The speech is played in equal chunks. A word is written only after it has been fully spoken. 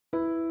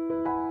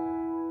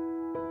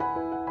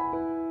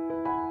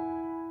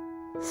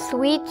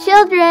Sweet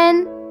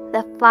children,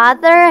 the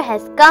Father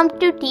has come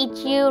to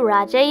teach you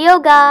Raja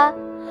Yoga.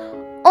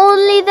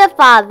 Only the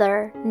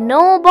Father,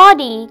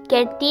 nobody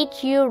can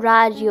teach you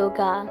Raj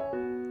Yoga.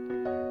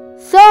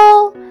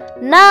 So,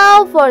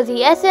 now for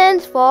the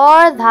essence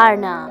for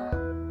Dharna.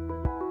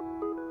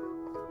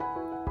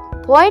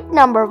 Point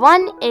number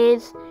 1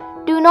 is,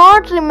 do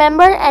not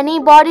remember any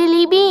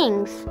bodily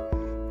beings.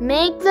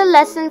 Make the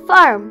lesson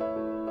firm.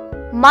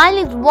 Mine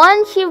is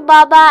one Shiv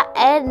Baba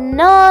and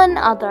none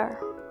other.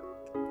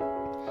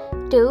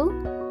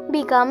 2.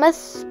 Become a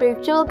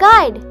spiritual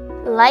guide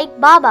like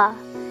Baba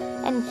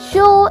and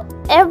show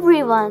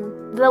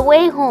everyone the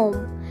way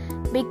home.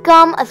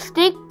 Become a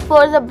stick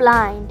for the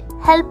blind,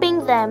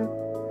 helping them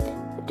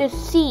to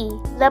see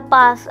the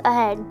path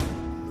ahead.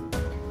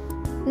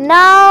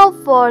 Now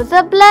for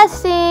the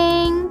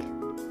blessing.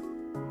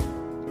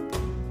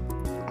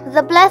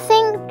 The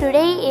blessing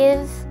today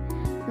is,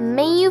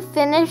 may you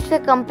finish the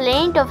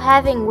complaint of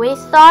having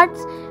waste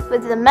thoughts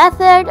with the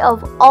method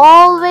of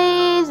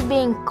always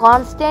being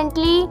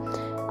constantly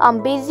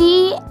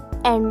busy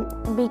and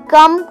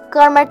become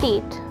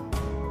karmatit.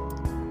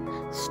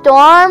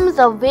 Storms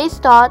of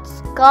waste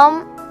thoughts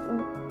come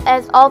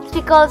as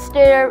obstacles to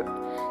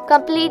your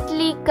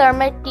completely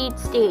karmatit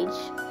stage.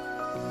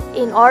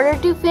 In order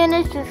to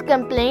finish this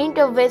complaint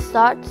of waste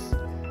thoughts,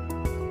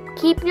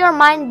 keep your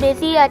mind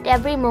busy at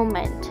every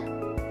moment.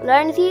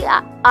 Learn the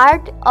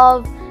art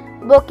of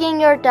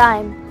booking your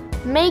time.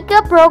 Make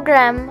a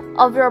program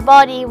of your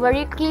body where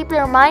you keep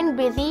your mind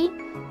busy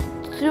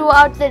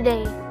throughout the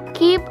day.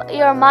 Keep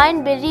your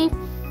mind busy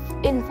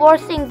in 4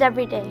 things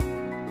every day.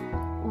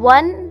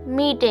 1.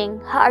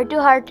 Meeting,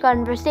 heart-to-heart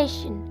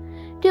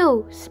conversation.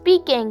 2.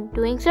 Speaking,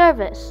 doing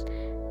service.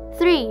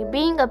 3.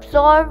 Being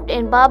absorbed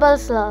in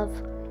Baba's love.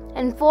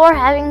 And 4.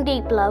 Having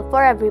deep love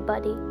for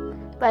everybody.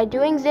 By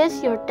doing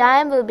this, your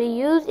time will be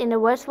used in a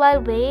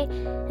worthwhile way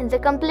and the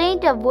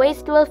complaint of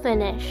waste will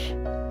finish.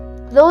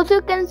 Those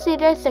who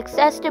consider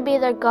success to be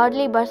their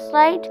godly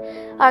birthright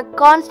are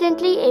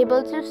constantly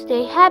able to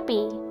stay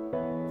happy.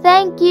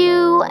 Thank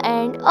you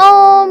and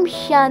Om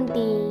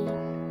Shanti.